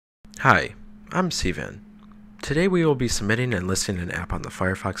Hi, I'm Sivan. Today we will be submitting and listing an app on the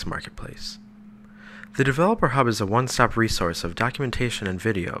Firefox Marketplace. The Developer Hub is a one-stop resource of documentation and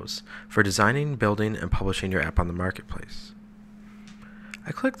videos for designing, building, and publishing your app on the Marketplace.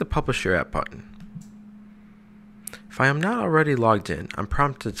 I click the Publish Your App button. If I am not already logged in, I'm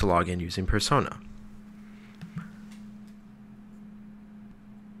prompted to log in using Persona.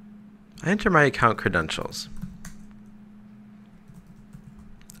 I enter my account credentials.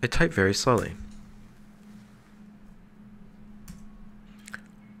 I type very slowly.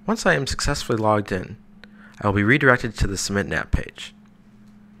 Once I am successfully logged in, I will be redirected to the Submit an App page.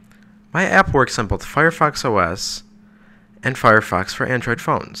 My app works on both Firefox OS and Firefox for Android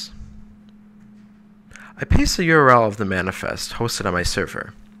phones. I paste the URL of the manifest hosted on my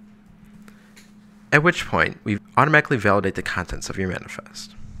server, at which point we automatically validate the contents of your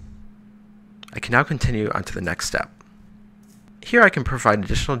manifest. I can now continue on to the next step. Here I can provide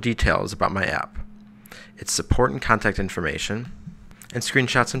additional details about my app, its support and contact information, and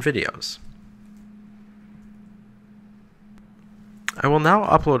screenshots and videos. I will now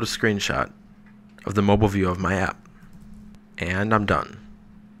upload a screenshot of the mobile view of my app, and I'm done.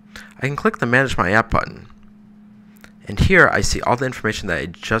 I can click the Manage My App button, and here I see all the information that I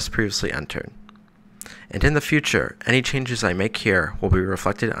just previously entered. And in the future, any changes I make here will be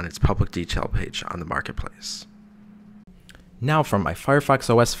reflected on its public detail page on the Marketplace. Now from my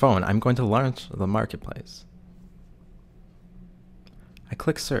Firefox OS phone, I'm going to launch the Marketplace. I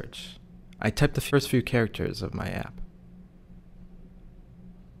click Search. I type the first few characters of my app.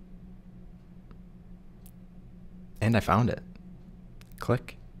 And I found it.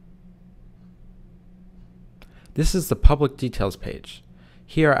 Click. This is the public details page.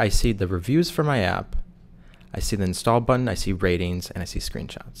 Here I see the reviews for my app, I see the install button, I see ratings, and I see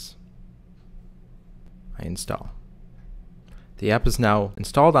screenshots. I install. The app is now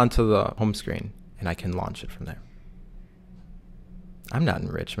installed onto the home screen, and I can launch it from there. I'm not in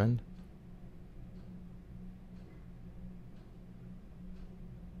Richmond.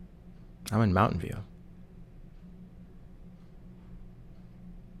 I'm in Mountain View.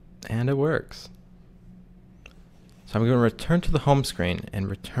 And it works. So I'm going to return to the home screen and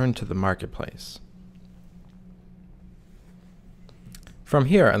return to the Marketplace. From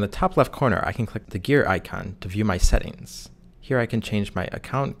here, on the top left corner, I can click the gear icon to view my settings. Here I can change my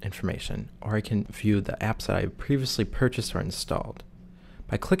account information, or I can view the apps that I previously purchased or installed.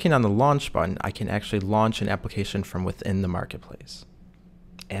 By clicking on the Launch button, I can actually launch an application from within the Marketplace.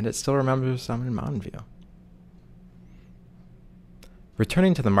 And it still remembers I'm in Mountain View.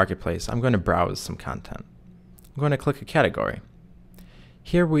 Returning to the Marketplace, I'm going to browse some content. I'm going to click a category.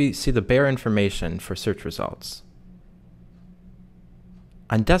 Here we see the bare information for search results.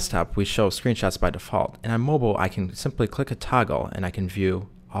 On desktop, we show screenshots by default, and on mobile, I can simply click a toggle and I can view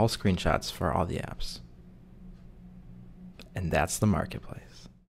all screenshots for all the apps. And that's the Marketplace.